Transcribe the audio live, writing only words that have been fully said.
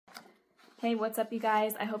Hey, what's up, you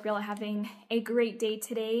guys? I hope y'all are having a great day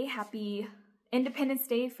today. Happy Independence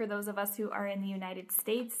Day for those of us who are in the United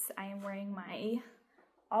States. I am wearing my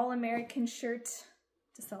All-American shirt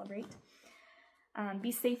to celebrate.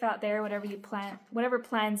 Be safe out there, whatever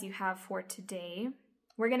plans you have for today.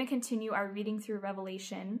 We're going to continue our reading through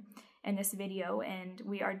Revelation in this video, and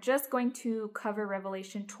we are just going to cover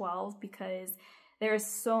Revelation 12 because there is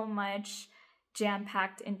so much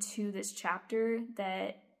jam-packed into this chapter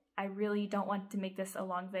that I really don't want to make this a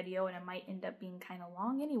long video, and it might end up being kind of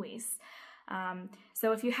long anyways.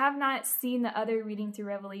 So if you have not seen the other reading through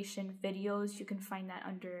Revelation videos, you can find that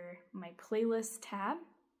under my playlist tab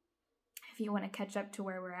if you want to catch up to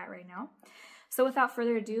where we're at right now. So without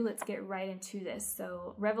further ado, let's get right into this.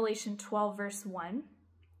 So Revelation 12 verse 1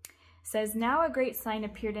 says, "Now a great sign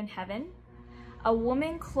appeared in heaven, a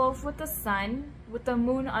woman clothed with the sun, with the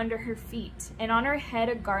moon under her feet, and on her head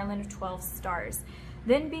a garland of 12 stars.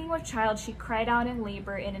 Then being with child, she cried out in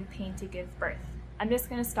labor and in pain to give birth." I'm just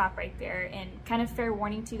going to stop right there, and kind of fair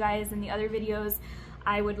warning to you guys, in the other videos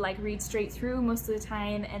I would like read straight through most of the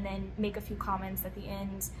time and then make a few comments at the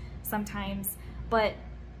end sometimes, but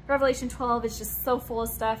Revelation 12 is just so full of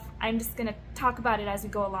stuff. I'm just going to talk about it as we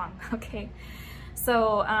go along, okay?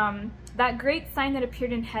 So that great sign that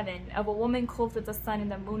appeared in heaven of a woman clothed with the sun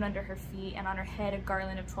and the moon under her feet, and on her head a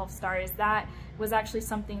garland of 12 stars, that was actually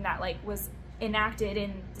something that was enacted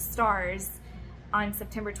in the stars on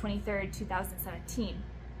September 23rd, 2017.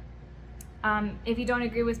 If you don't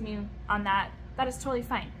agree with me on that, that is totally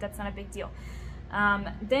fine. That's not a big deal.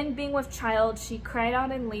 Then being with child, she cried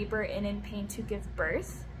out in labor and in pain to give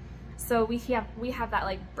birth. So we have that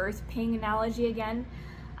like birth pain analogy again,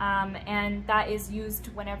 and that is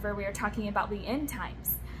used whenever we are talking about the end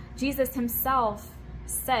times. Jesus himself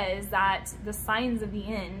says that the signs of the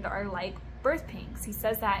end are like birth pains. He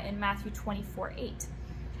says that in Matthew 24:8.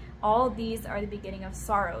 All these are the beginning of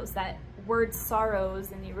sorrows. That word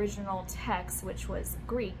sorrows in the original text, which was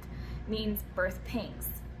Greek, means birth pains.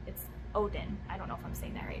 It's Odin. I don't know if I'm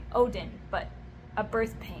saying that right. Odin, but a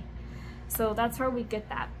birth pain. So that's where we get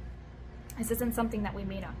that. This isn't something that we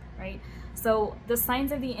made up, right? So the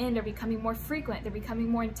signs of the end are becoming more frequent. They're becoming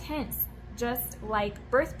more intense, just like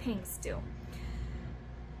birth pains do.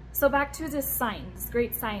 So back to this sign, this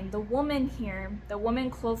great sign. The woman here, the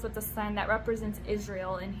woman clothed with the sun, that represents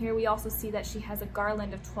Israel. And here we also see that she has a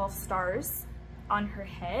garland of 12 stars on her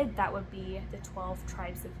head. That would be the 12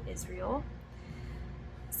 tribes of Israel.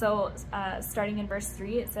 So starting in verse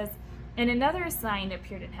 3, it says, "And another sign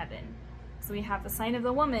appeared in heaven." So we have the sign of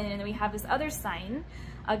the woman, and then we have this other sign,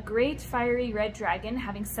 a great fiery red dragon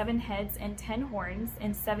having 7 heads and 10 horns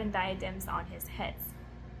and 7 diadems on his heads.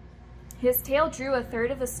 His tail drew a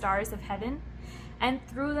third of the stars of heaven and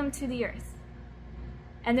threw them to the earth.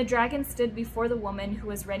 And the dragon stood before the woman who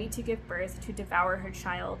was ready to give birth to devour her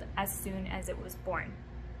child as soon as it was born.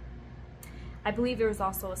 I believe there was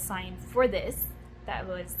also a sign for this that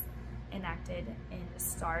was enacted in the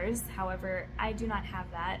stars. However, I do not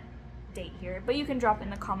have that date here, but you can drop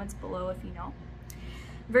in the comments below if you know.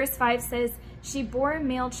 Verse 5 says, "She bore a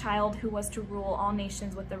male child who was to rule all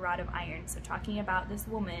nations with the rod of iron." So talking about this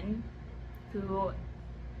woman who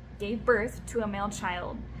gave birth to a male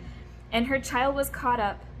child, and her child was caught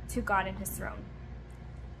up to God in his throne.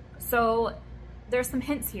 So there's some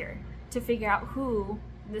hints here to figure out who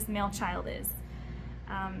this male child is.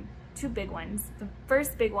 2 big ones. The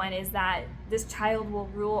first big one is that this child will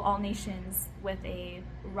rule all nations with a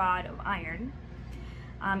rod of iron.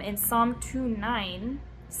 In Psalm 2:9,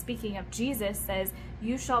 speaking of Jesus, says,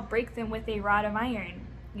 "You shall break them with a rod of iron.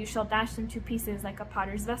 You shall dash them to pieces like a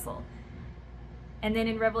potter's vessel." And then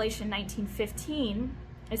in Revelation 19:15,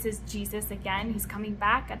 it says Jesus again, he's coming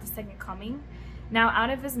back at the second coming. "Now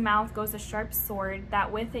out of his mouth goes a sharp sword,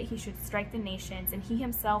 that with it he should strike the nations, and he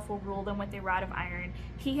himself will rule them with a rod of iron.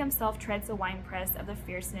 He himself treads the winepress of the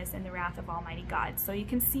fierceness and the wrath of Almighty God." So you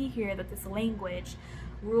can see here that this language,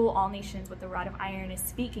 "rule all nations with a rod of iron," is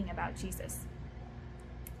speaking about Jesus.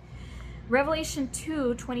 Revelation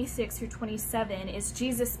 2:26 through 27 is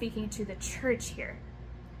Jesus speaking to the church here.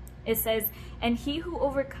 It says, "And he who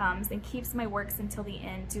overcomes and keeps my works until the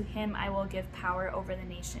end, to him I will give power over the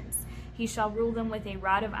nations. He shall rule them with a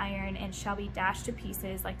rod of iron, and shall be dashed to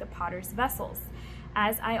pieces like the potter's vessels,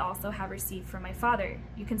 as I also have received from my Father."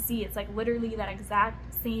 You can see it's like literally that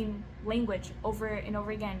exact same language over and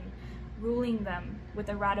over again, ruling them with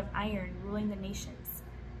a rod of iron, ruling the nations.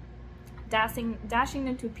 Dashing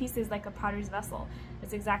them to pieces like a potter's vessel.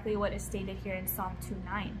 That's exactly what is stated here in Psalm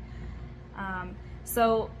 2:9.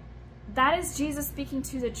 So that is Jesus speaking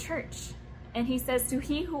to the church. And he says, to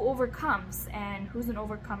he who overcomes. And who's an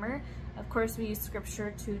overcomer? Of course, we use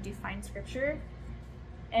scripture to define scripture.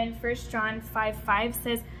 And 1 John 5:5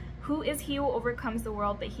 says, who is he who overcomes the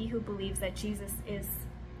world but he who believes that Jesus is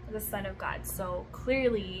the Son of God? So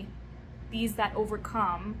clearly, these that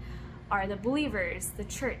overcome are the believers, the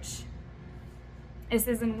church. This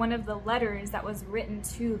is in one of the letters that was written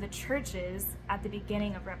to the churches at the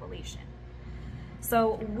beginning of Revelation.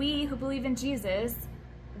 So we who believe in Jesus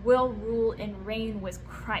will rule and reign with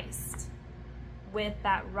Christ with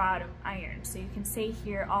that rod of iron. So you can say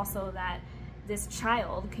here also that this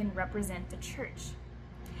child can represent the church.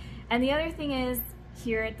 And the other thing is,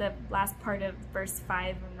 here at the last part of verse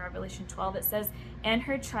 5 in Revelation 12, it says, and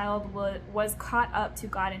her child was caught up to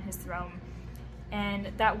God in his throne.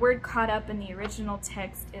 And that word caught up in the original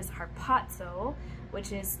text is harpazo,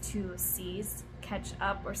 which is to seize, catch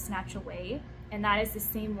up, or snatch away. And that is the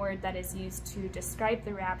same word that is used to describe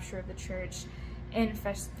the rapture of the church in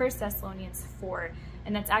 1 Thessalonians 4.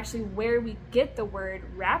 And that's actually where we get the word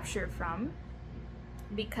rapture from,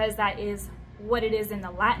 because that is what it is in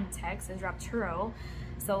the Latin text, is rapturo.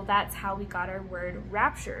 So that's how we got our word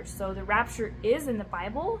rapture. So the rapture is in the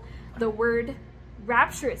Bible. The word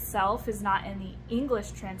rapture itself is not in the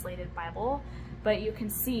English translated Bible, but you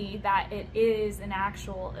can see that it is an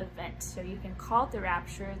actual event. So you can call it the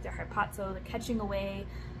rapture, the harpazo, the catching away,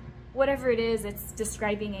 whatever it is, it's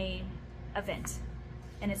describing a event,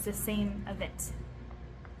 and it's the same event.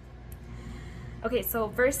 Okay, so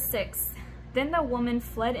verse 6, then the woman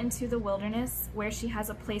fled into the wilderness where she has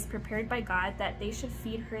a place prepared by God that they should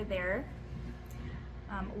feed her there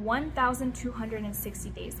 1,260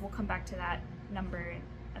 days. We'll come back to that number in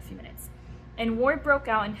a few minutes. And war broke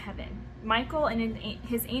out in heaven. Michael and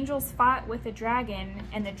his angels fought with the dragon,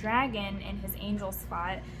 and the dragon and his angels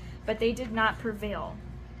fought, but they did not prevail,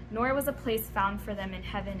 nor was a place found for them in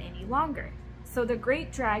heaven any longer. So the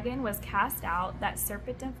great dragon was cast out, that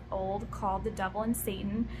serpent of old called the devil and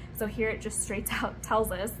Satan. So here it just straight out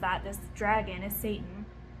tells us that this dragon is Satan.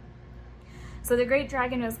 So the great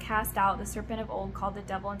dragon was cast out, the serpent of old called the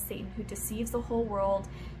devil and Satan, who deceives the whole world.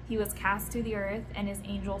 He was cast to the earth, and his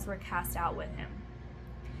angels were cast out with him.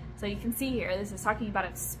 So you can see here, this is talking about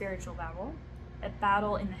a spiritual battle, a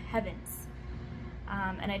battle in the heavens.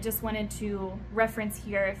 And I just wanted to reference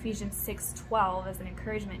here Ephesians 6:12 as an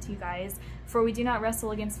encouragement to you guys. For we do not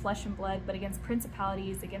wrestle against flesh and blood, but against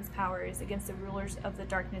principalities, against powers, against the rulers of the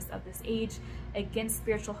darkness of this age, against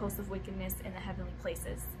spiritual hosts of wickedness in the heavenly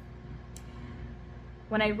places.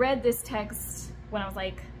 When I read this text, when I was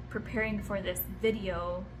like preparing for this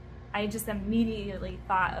video, I just immediately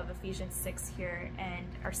thought of Ephesians 6 here and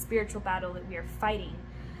our spiritual battle that we are fighting.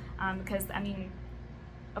 Because, I mean,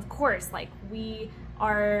 of course, like, we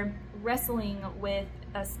are wrestling with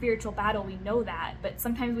a spiritual battle, we know that, but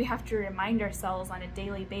sometimes we have to remind ourselves on a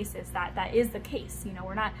daily basis that that is the case. You know,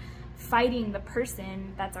 we're not fighting the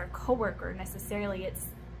person that's our coworker necessarily, it's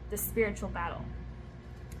the spiritual battle.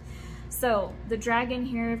 So the dragon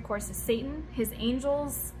here, of course, is Satan. His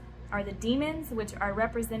angels are the demons, which are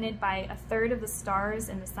represented by a third of the stars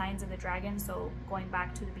and the signs of the dragon. So going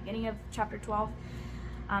back to the beginning of chapter 12,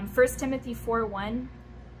 1 Timothy 4:1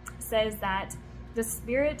 says that the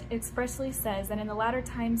Spirit expressly says that in the latter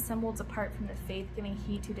times some will depart from the faith, giving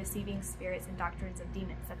heed to deceiving spirits and doctrines of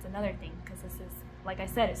demons. That's another thing, because this is, like I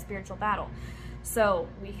said, a spiritual battle. So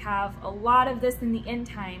we have a lot of this in the end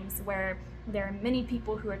times where there are many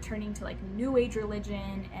people who are turning to like New Age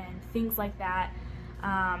religion and things like that.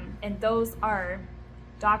 And those are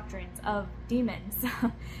doctrines of demons.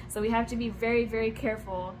 So we have to be very, very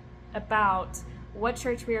careful about what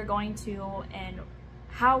church we are going to and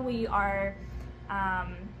how we are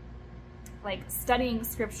like studying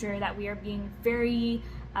scripture, that we are being very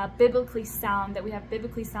biblically sound, that we have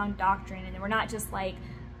biblically sound doctrine, and we're not just like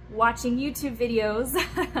watching YouTube videos.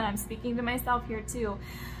 I'm speaking to myself here too.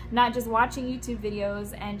 Not just watching YouTube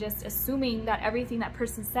videos and just assuming that everything that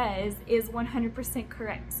person says is 100%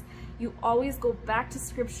 correct. You always go back to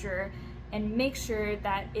scripture and make sure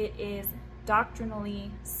that it is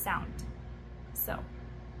doctrinally sound. So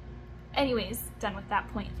anyways, done with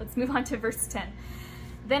that point. Let's move on to verse 10.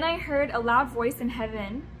 Then I heard a loud voice in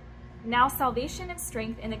heaven, now salvation and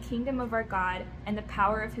strength in the kingdom of our God and the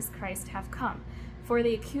power of his Christ have come. For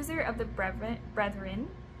the accuser of the brethren,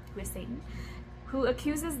 who is Satan, who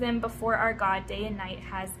accuses them before our God day and night,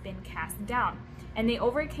 has been cast down. And they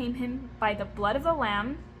overcame him by the blood of the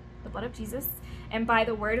Lamb, the blood of Jesus, and by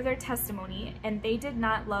the word of their testimony, and they did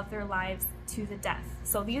not love their lives to the death.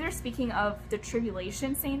 So these are speaking of the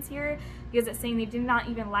tribulation saints here, because it's saying they did not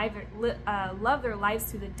even love their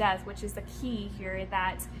lives to the death, which is the key here,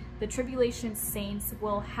 that the tribulation saints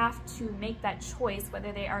will have to make that choice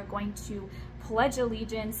whether they are going to pledge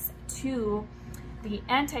allegiance to the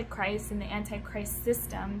Antichrist and the Antichrist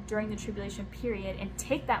system during the tribulation period and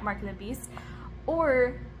take that mark of the beast,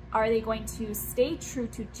 or are they going to stay true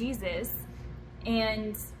to Jesus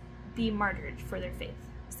and be martyred for their faith?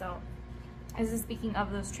 So this is speaking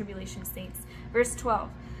of those tribulation saints. Verse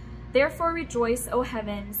 12, therefore rejoice, O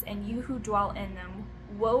heavens, and you who dwell in them.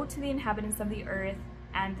 Woe to the inhabitants of the earth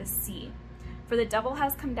and the sea. For the devil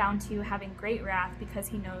has come down to you, having great wrath, because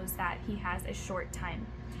he knows that he has a short time.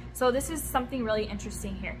 So this is something really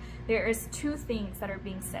interesting here. There is two things that are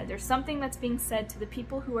being said. There's something that's being said to the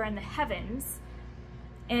people who are in the heavens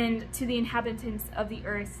and to the inhabitants of the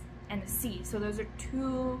earth and the sea. So those are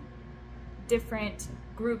two different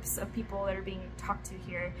groups of people that are being talked to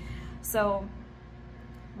here. So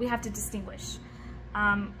we have to distinguish.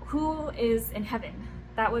 Who is in heaven?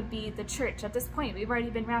 That would be the church. At this point, we've already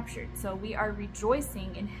been raptured, so we are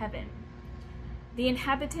rejoicing in heaven. The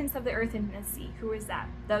inhabitants of the earth and the sea, who is that?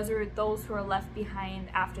 Those are those who are left behind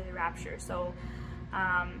after the rapture. So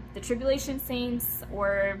the tribulation saints,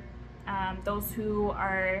 or those who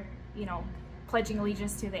are, you know, pledging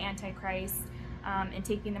allegiance to the Antichrist and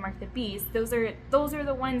taking the mark of the beast, those are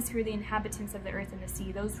the ones who are the inhabitants of the earth and the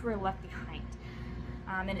sea, those who are left behind.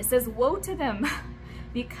 And it says, woe to them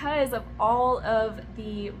because of all of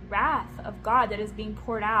the wrath of God that is being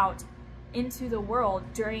poured out into the world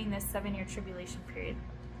during this 7-year tribulation period.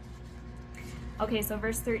 Okay, so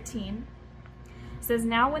verse 13 says,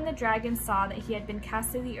 now when the dragon saw that he had been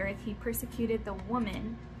cast to the earth, he persecuted the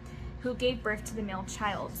woman who gave birth to the male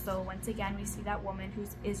child. So once again, we see that woman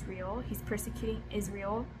who's Israel. He's persecuting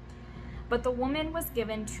Israel. But the woman was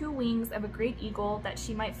given 2 wings of a great eagle, that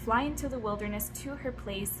she might fly into the wilderness to her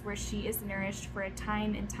place where she is nourished for a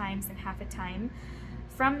time and times and half a time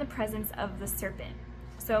from the presence of the serpent.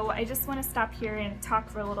 So I just want to stop here and talk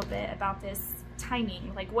for a little bit about this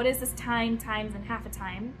timing. Like, what is this time, times, and half a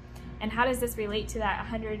time? And how does this relate to that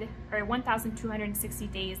 1,260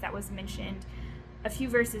 days that was mentioned a few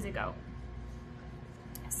verses ago?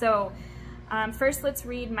 So first, let's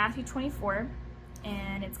read Matthew 24,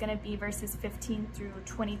 and it's going to be verses 15 through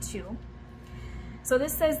 22. So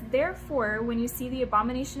this says, therefore, when you see the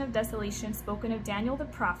abomination of desolation spoken of Daniel the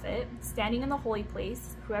prophet, standing in the holy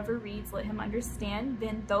place, whoever reads, let him understand.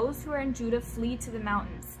 Then those who are in Judah flee to the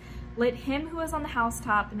mountains. Let him who is on the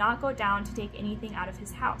housetop not go down to take anything out of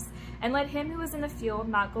his house, and let him who is in the field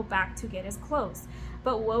not go back to get his clothes.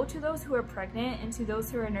 But woe to those who are pregnant and to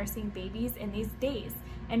those who are nursing babies in these days,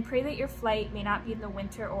 and pray that your flight may not be in the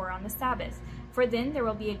winter or on the Sabbath. For then there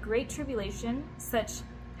will be a great tribulation, such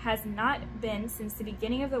has not been since the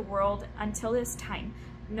beginning of the world until this time,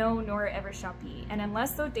 no, nor ever shall be. And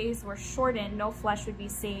unless those days were shortened, no flesh would be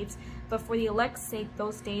saved, but for the elect's sake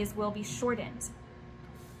those days will be shortened.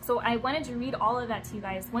 So I wanted to read all of that to you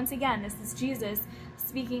guys. Once again, this is Jesus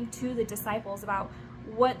speaking to the disciples about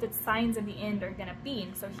what the signs of the end are going to be.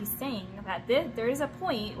 And so he's saying that there is a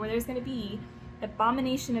point where there's going to be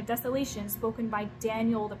abomination of desolation spoken by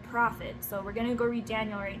Daniel the prophet. So we're going to go read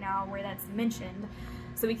Daniel right now where that's mentioned,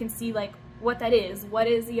 so we can see like what that is. What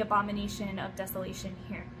is the abomination of desolation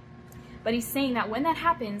here? But he's saying that when that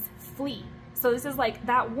happens, flee. So this is like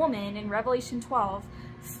that woman in Revelation 12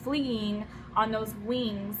 fleeing on those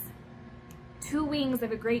wings, 2 wings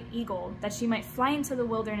of a great eagle, that she might fly into the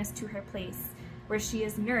wilderness to her place where she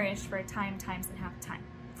is nourished for a time, times, and half time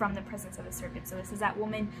from the presence of the serpent. So this is that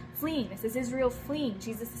woman fleeing. This is Israel fleeing.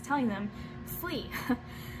 Jesus is telling them, flee.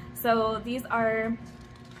 So these are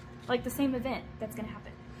like the same event that's going to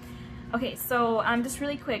happen. Okay, so just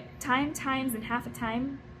really quick, time, times, and half a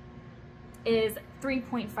time is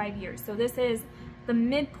 3.5 years. So this is the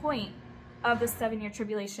midpoint of the 7-year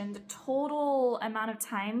tribulation. The total amount of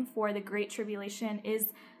time for the Great Tribulation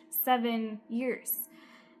is 7 years.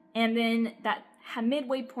 And then that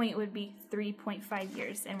midway point would be 3.5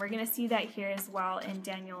 years. And we're going to see that here as well in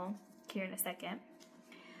Daniel here in a second.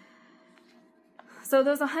 So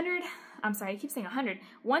those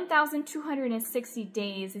 1,260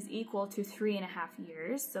 days is equal to 3.5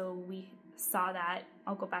 years. So we saw that.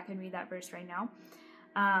 I'll go back and read that verse right now.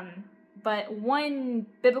 But 1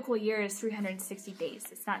 biblical year is 360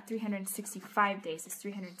 days. It's not 365 days, it's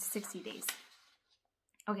 360 days.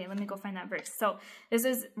 Okay, let me go find that verse. So this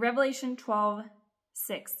is Revelation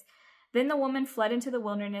 12:6. Then the woman fled into the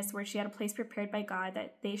wilderness where she had a place prepared by God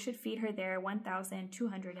that they should feed her there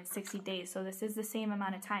 1,260 days. So this is the same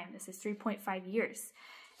amount of time. This is 3.5 years.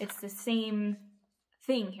 It's the same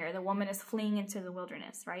thing here. The woman is fleeing into the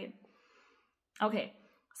wilderness, right? Okay,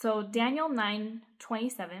 so Daniel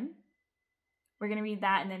 9:27. We're going to read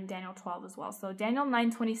that and then Daniel 12 as well. So Daniel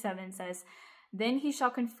 9:27 says, "Then he shall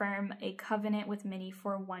confirm a covenant with many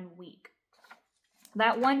for 1 week."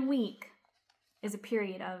 That 1 week is a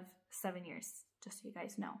period of 7 years, just so you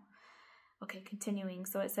guys know. Okay, continuing.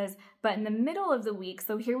 So it says, "But in the middle of the week,"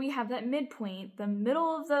 so here we have that midpoint, the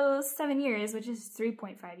middle of those 7 years, which is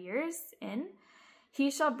 3.5 years in, "he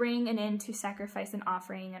shall bring an end to sacrifice and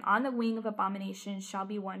offering, and on the wing of abomination shall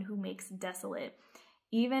be one who makes desolate,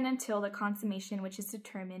 even until the consummation which is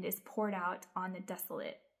determined is poured out on the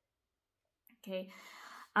desolate." Okay,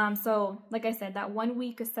 so like I said, that 1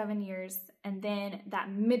 week is 7 years, and then that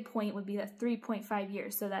midpoint would be that 3.5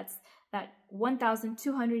 years. So that's that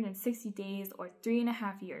 1,260 days or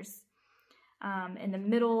 3.5 years in the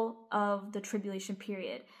middle of the tribulation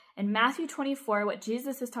period. In Matthew 24, what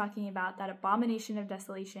Jesus is talking about, that abomination of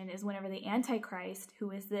desolation, is whenever the Antichrist,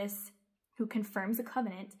 who is this, who confirms a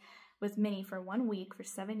covenant with many for 1 week, for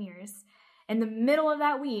 7 years, in the middle of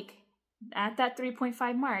that week, at that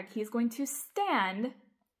 3.5 mark, he is going to stand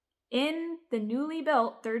in the newly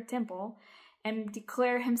built third temple and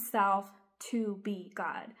declare himself to be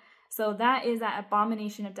God. So that is that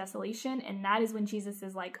abomination of desolation, and that is when Jesus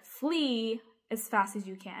is like, flee as fast as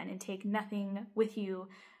you can and take nothing with you.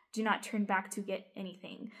 Do not turn back to get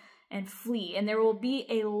anything, and flee. And there will be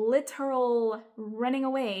a literal running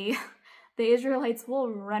away. The Israelites will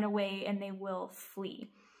run away and they will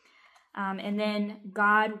flee. And then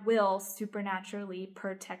God will supernaturally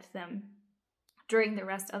protect them during the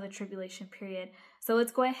rest of the tribulation period. So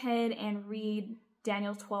let's go ahead and read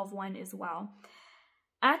Daniel 12:1 as well.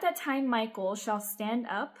 "At that time Michael shall stand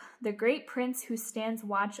up, the great prince who stands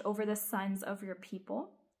watch over the sons of your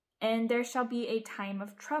people, and there shall be a time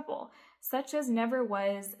of trouble, such as never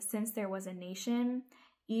was since there was a nation,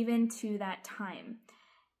 even to that time.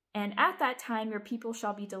 And at that time your people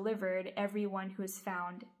shall be delivered, everyone who is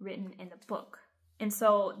found written in the book." And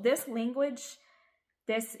so this language,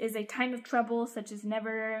 this is a time of trouble such as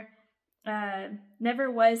never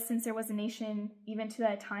was since there was a nation, even to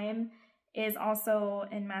that time, is also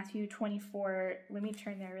in Matthew 24. Let me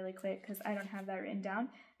turn there really quick because I don't have that written down.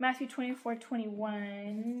 Matthew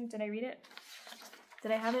 24:21. Did I read it?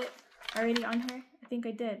 Did I have it already on here? I think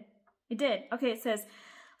I did. I did. Okay, it says,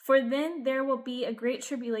 "For then there will be a great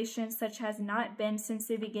tribulation such has not been since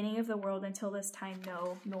the beginning of the world until this time,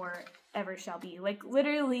 no, nor ever shall be." Like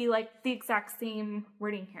literally like the exact same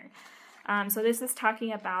wording here. So this is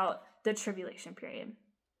talking about the tribulation period.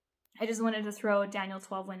 I just wanted to throw Daniel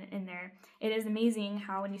 12 in there. It is amazing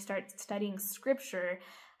how when you start studying scripture,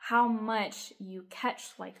 how much you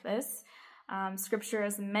catch like this. Scripture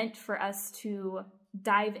is meant for us to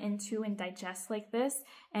dive into and digest like this.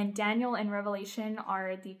 And Daniel and Revelation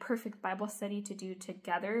are the perfect Bible study to do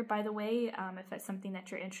together, by the way, if that's something that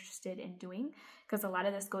you're interested in doing, because a lot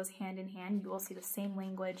of this goes hand in hand. You will see the same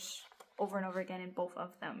language over and over again in both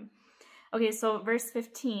of them. Okay, so verse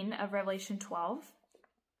 15 of Revelation 12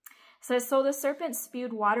 says, "So the serpent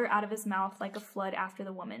spewed water out of his mouth like a flood after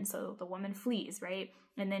the woman." So the woman flees, right?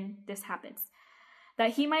 And then this happens.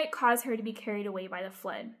 "That he might cause her to be carried away by the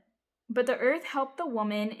flood. But the earth helped the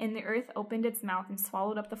woman, and the earth opened its mouth and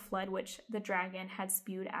swallowed up the flood which the dragon had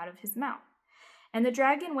spewed out of his mouth. And the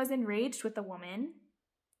dragon was enraged with the woman,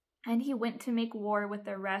 and he went to make war with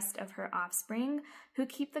the rest of her offspring, who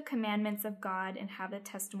keep the commandments of God and have the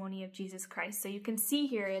testimony of Jesus Christ." So you can see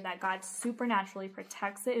here that God supernaturally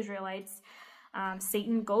protects the Israelites.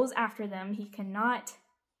 Satan goes after them. He cannot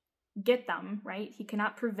get them, right? He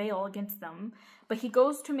cannot prevail against them, but he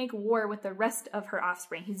goes to make war with the rest of her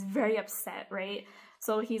offspring. He's very upset, right?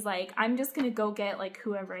 So he's like, I'm just going to go get like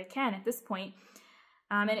whoever I can at this point.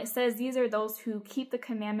 And it says, "These are those who keep the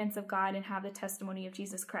commandments of God and have the testimony of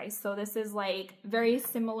Jesus Christ." So this is like very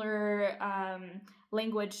similar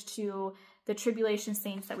language to the tribulation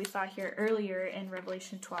saints that we saw here earlier in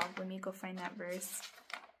Revelation 12. Let me go find that verse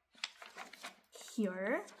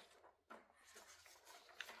here.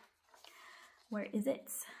 Where is it?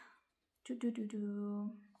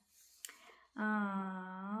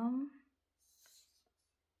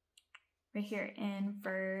 Right here in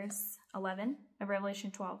verse 11 of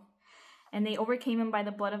Revelation 12. "And they overcame him by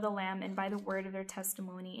the blood of the Lamb and by the word of their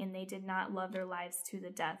testimony, and they did not love their lives to the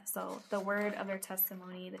death." So the word of their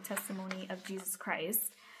testimony, the testimony of Jesus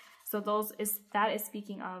Christ. So that is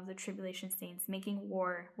speaking of the tribulation saints making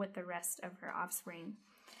war with the rest of her offspring.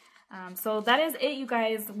 So that is it, you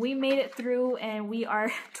guys. We made it through, and we are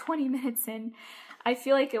 20 minutes in. I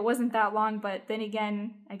feel like it wasn't that long, but then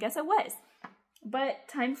again, I guess it was. But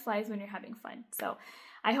time flies when you're having fun. So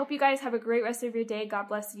I hope you guys have a great rest of your day. God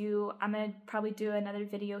bless you. I'm going to probably do another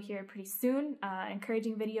video here pretty soon,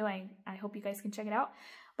 encouraging video. I hope you guys can check it out.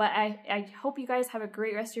 But I hope you guys have a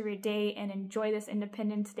great rest of your day and enjoy this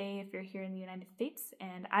Independence Day if you're here in the United States.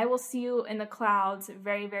 And I will see you in the clouds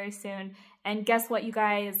very, very soon. And guess what, you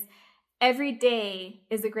guys? Every day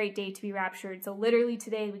is a great day to be raptured. So literally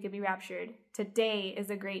today we could be raptured. Today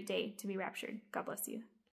is a great day to be raptured. God bless you.